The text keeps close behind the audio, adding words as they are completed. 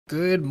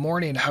Good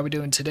morning. How are we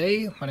doing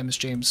today? My name is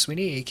James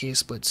Sweeney, aka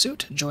Split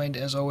Suit, joined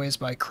as always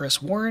by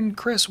Chris Warren.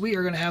 Chris, we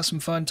are going to have some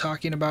fun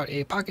talking about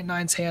a pocket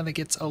nines hand that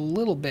gets a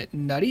little bit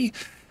nutty.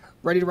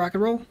 Ready to rock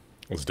and roll?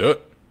 Let's do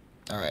it.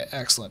 All right,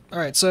 excellent. All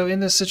right, so in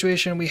this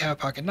situation, we have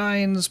pocket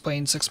nines,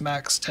 playing 6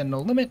 max, 10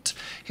 no limit.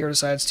 Here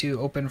decides to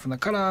open from the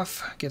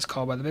cutoff, gets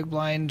called by the big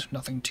blind.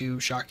 Nothing too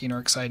shocking or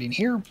exciting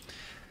here.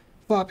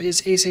 Flop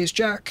is ace ace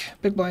jack,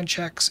 big blind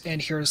checks,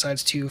 and here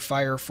decides to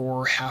fire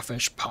for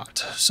half-ish pot.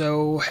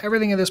 So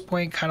everything at this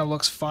point kind of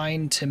looks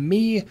fine to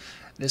me.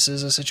 This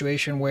is a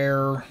situation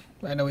where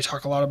I know we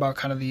talk a lot about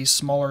kind of these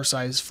smaller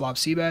size flop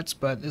c-bets,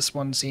 but this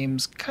one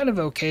seems kind of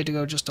okay to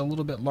go just a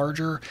little bit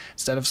larger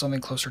instead of something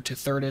closer to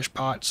third-ish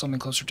pot, something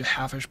closer to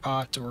half-ish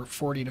pot, or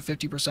 40 to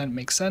 50%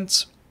 makes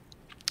sense.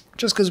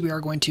 Just because we are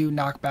going to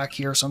knock back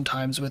here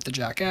sometimes with the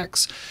Jack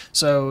X.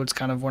 So it's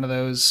kind of one of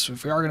those,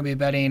 if we are going to be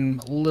betting,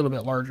 a little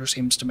bit larger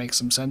seems to make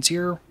some sense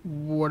here.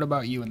 What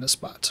about you in this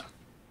spot?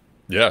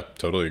 Yeah,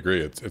 totally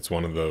agree. It's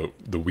one of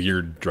the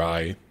weird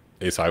dry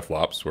ace high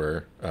flops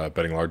where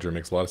betting larger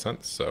makes a lot of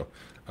sense. So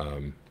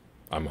I'm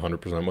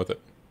 100% with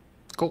it.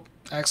 Cool.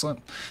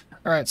 Excellent.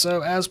 All right,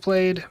 so as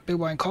played, big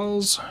blind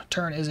calls.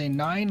 Turn is a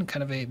 9,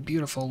 kind of a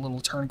beautiful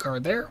little turn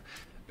card there.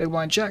 Big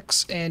blind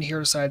checks, and here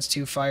decides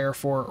to fire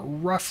for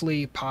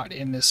roughly pot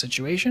in this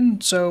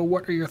situation. So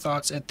what are your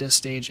thoughts at this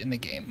stage in the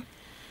game?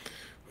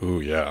 Ooh,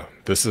 yeah.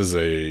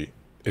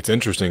 It's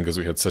interesting because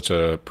we had such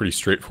a pretty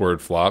straightforward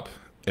flop,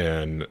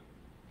 and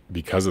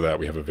because of that,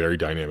 we have a very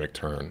dynamic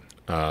turn.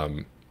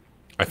 I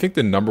think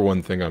the number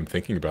one thing I'm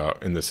thinking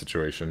about in this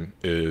situation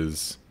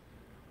is,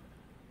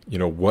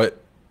 nut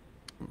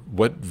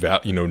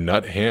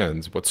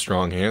hands, what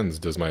strong hands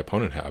does my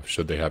opponent have?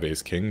 Should they have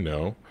ace king?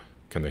 No.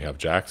 Can they have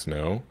jacks?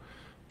 No.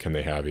 Can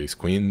they have ace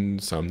queen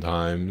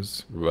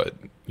sometimes, but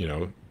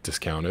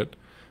discount it?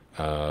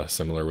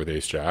 Similar with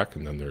ace jack,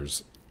 and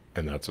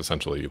that's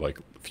essentially like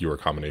fewer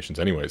combinations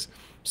anyways.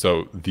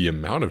 So the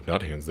amount of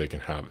nut hands they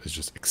can have is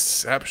just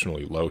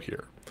exceptionally low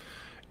here.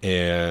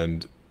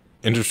 And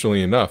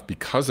interestingly enough,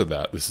 because of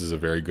that, this is a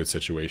very good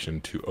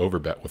situation to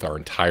overbet with our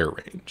entire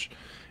range.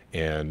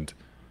 And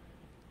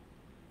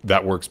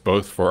that works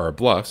both for our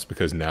bluffs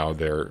because now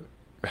they're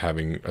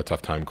having a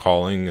tough time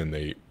calling and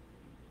they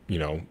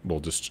will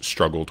just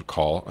struggle to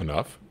call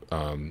enough.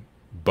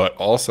 But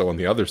also on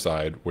the other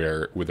side,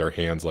 where with their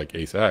hands like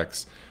ace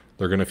X,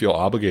 they're going to feel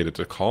obligated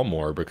to call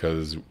more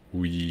because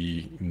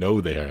we know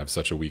they have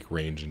such a weak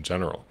range in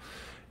general.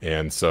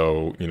 And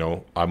so,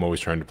 I'm always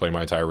trying to play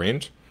my entire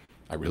range.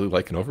 I really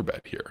like an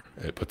overbet here.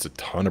 It puts a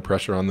ton of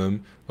pressure on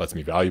them, lets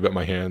me value bet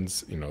my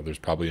hands. There's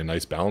probably a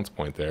nice balance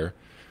point there.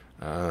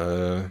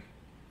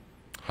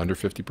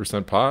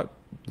 150% pot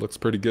looks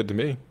pretty good to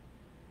me.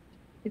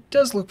 It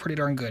does look pretty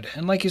darn good.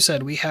 And like you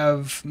said, we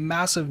have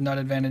massive nut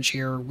advantage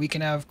here. We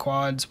can have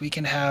quads. We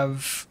can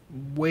have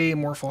way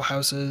more full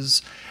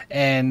houses.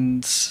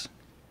 And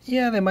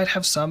yeah, they might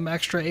have some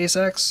extra ace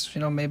X.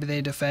 Maybe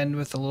they defend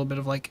with a little bit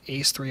of like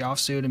ace 3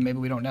 offsuit, and maybe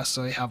we don't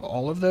necessarily have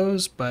all of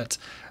those. But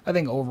I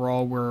think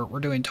overall we're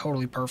doing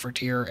totally perfect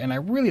here. And I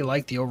really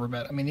like the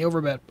overbet. I mean, the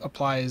overbet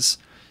applies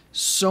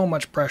so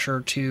much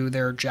pressure to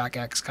their Jack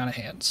X kind of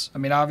hands. I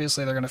mean,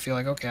 obviously they're going to feel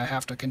like, okay, I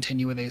have to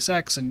continue with ace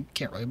X and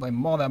can't really blame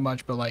them all that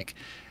much, but like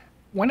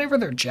whenever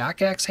their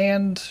Jack X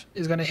hand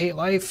is going to hate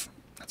life,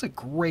 that's a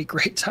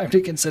great time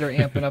to consider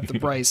amping up the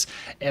price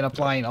and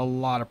applying a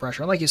lot of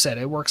pressure. And like you said,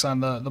 it works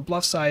on the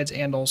bluff sides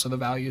and also the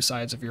value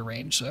sides of your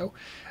range. So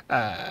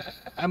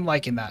I'm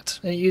liking that.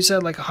 And you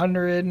said like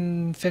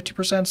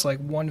 150%, so like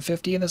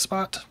 150 in this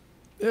spot?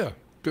 Yeah,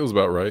 feels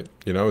about right.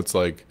 It's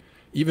like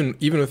even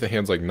with the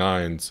hands like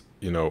nines,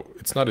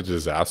 it's not a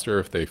disaster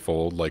if they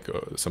fold like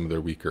some of their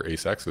weaker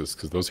ace X's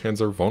because those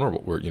hands are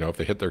vulnerable. Where if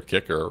they hit their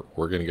kicker,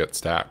 we're going to get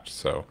stacked.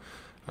 So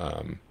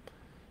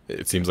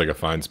it seems like a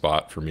fine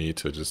spot for me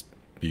to just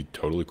be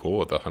totally cool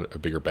with a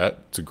bigger bet.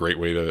 It's a great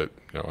way to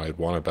I'd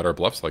want to bet our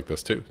bluffs like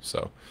this too.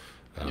 So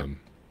Yep.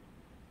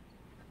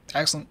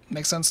 Excellent.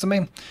 Makes sense to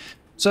me.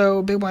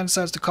 So big blind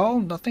decides to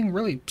call. Nothing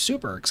really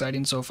super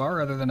exciting so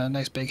far other than a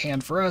nice big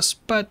hand for us,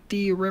 but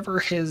the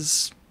river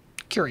is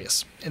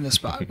curious in this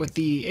spot with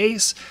the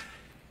ace,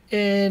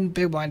 and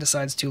big blind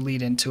decides to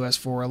lead into us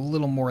for a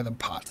little more than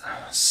pot.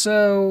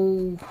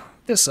 So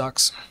this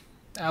sucks.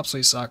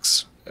 Absolutely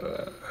sucks.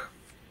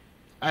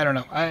 I don't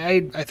know.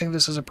 I think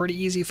this is a pretty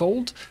easy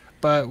fold,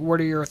 but what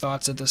are your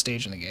thoughts at this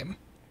stage in the game?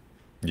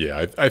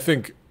 yeah, I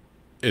think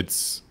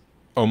it's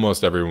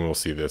almost everyone will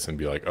see this and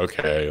be like,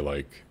 okay,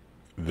 like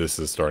this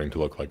is starting to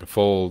look like a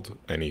fold.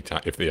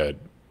 Anytime if they had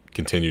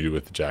continued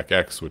with the Jack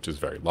X, which is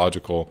very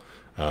logical.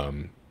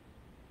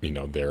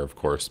 They're of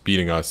course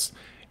beating us.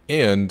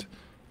 And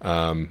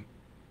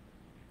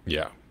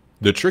yeah,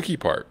 the tricky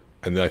part,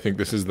 and I think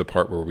this is the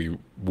part where we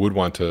would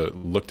want to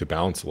look to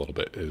balance a little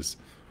bit, is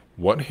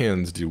what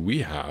hands do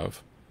we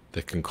have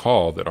that can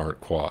call that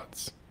aren't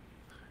quads?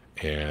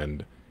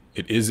 And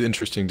it is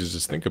interesting to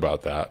just think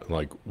about that.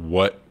 Like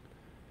what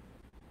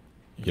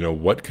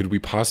could we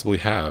possibly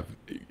have?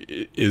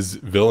 Is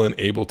villain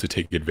able to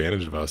take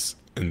advantage of us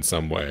in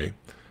some way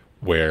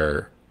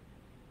where,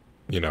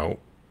 you know,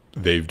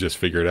 they've just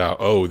figured out,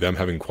 oh, them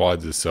having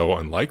quads is so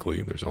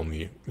unlikely. There's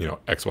only,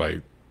 X,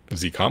 Y,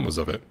 Z combos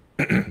of it.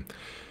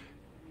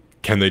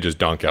 Can they just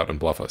donk out and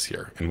bluff us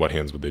here? And what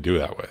hands would they do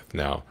that with?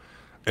 Now,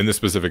 in this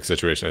specific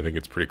situation, I think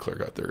it's pretty clear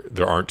cut.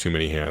 There aren't too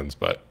many hands,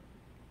 but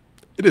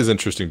it is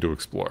interesting to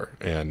explore.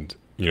 And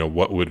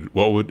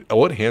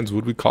what hands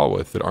would we call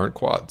with that aren't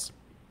quads?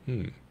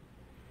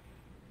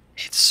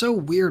 It's so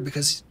weird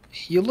because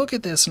you look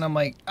at this and I'm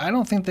like, I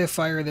don't think they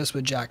fire this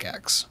with Jack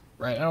X,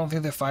 right? I don't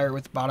think they fire it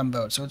with bottom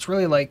boat. So it's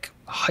really like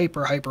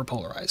hyper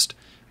polarized.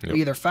 Yep.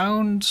 We either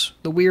found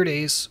the weird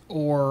ace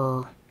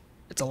or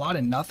it's a lot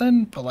of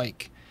nothing, but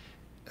like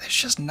there's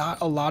just not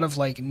a lot of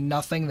like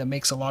nothing that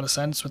makes a lot of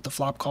sense with the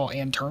flop call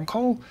and turn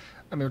call.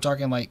 I mean, we're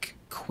talking like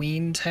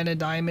queen 10 of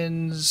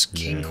diamonds,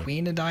 king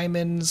queen of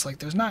diamonds. Like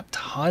there's not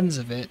tons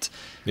of it.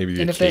 Maybe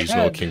the And if they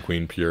occasional had, king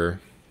queen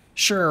pure.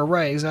 sure,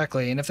 right,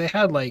 exactly. And if they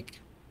had like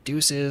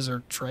deuces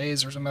or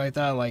trays or something like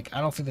that, like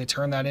I don't think they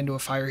turn that into a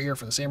fire here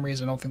for the same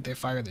reason I don't think they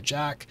fire the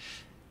jack.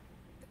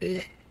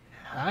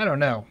 I don't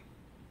know.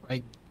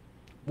 Like,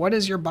 what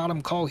is your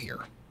bottom call here?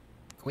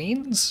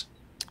 Queens?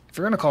 If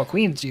you're gonna call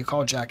queens, do you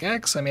call Jack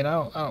X? I mean,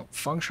 I don't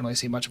functionally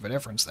see much of a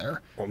difference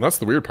there. Well, that's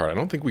the weird part. I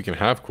don't think we can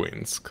have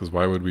queens because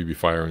why would we be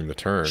firing the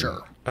turn?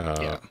 Sure.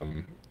 Yeah.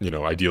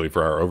 Ideally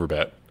for our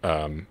overbet.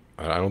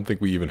 I don't think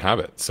we even have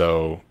it.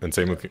 So, and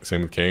same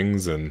with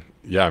kings. And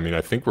yeah, I mean,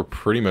 I think we're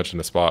pretty much in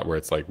a spot where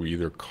it's like we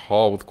either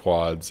call with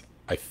quads.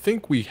 I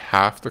think we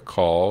have to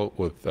call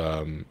with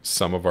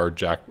some of our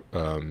jack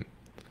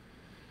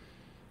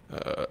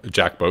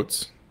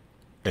boats.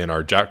 And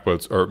our jack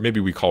boats, or maybe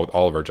we call with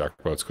all of our jack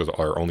boats because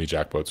our only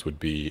jack boats would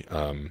be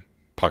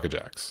pocket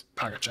jacks.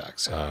 Pocket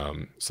jacks.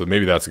 So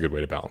maybe that's a good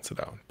way to balance it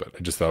out. But I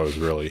just thought it's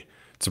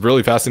a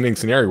really fascinating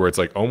scenario where it's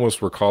like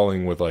almost we're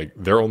calling with like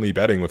they're only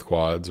betting with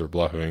quads or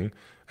bluffing,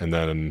 and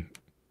then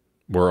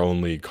we're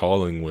only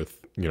calling with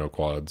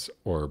quads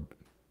or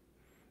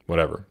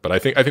whatever. But I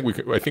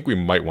think we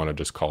might want to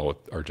just call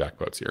with our jack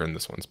boats here, and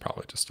this one's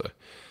probably just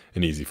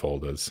an easy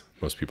fold, as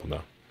most people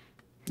know.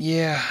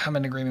 Yeah, I'm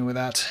in agreement with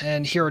that.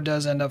 And Hero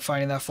does end up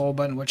finding that fold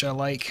button, which I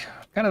like.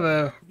 Kind of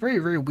a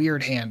very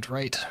weird hand,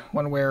 right?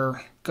 One where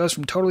it goes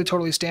from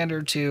totally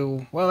standard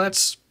to, well,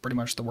 that's pretty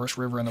much the worst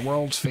river in the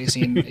world,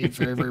 facing a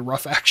very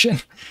rough action.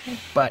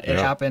 But it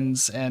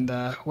happens, and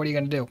what are you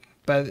going to do?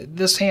 But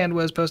this hand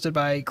was posted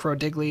by Crow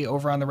Digley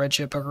over on the Red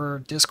Chip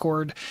Poker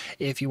Discord.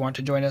 If you want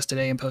to join us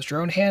today and post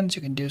your own hands,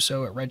 you can do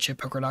so at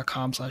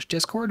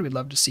redchippoker.com/discord. We'd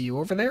love to see you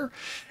over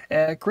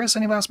there. Chris,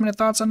 any last minute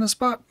thoughts on this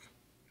spot?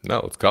 No,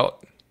 let's call it.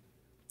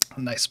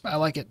 Nice. I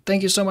like it.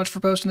 Thank you so much for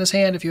posting this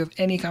hand. If you have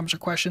any comments or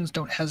questions,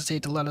 don't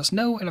hesitate to let us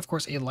know. And of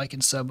course, a like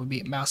and sub would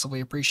be massively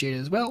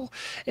appreciated as well.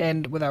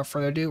 And without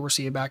further ado, we'll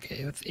see you back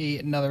with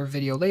another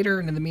video later.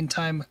 And in the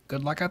meantime,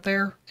 good luck out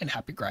there and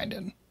happy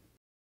grinding.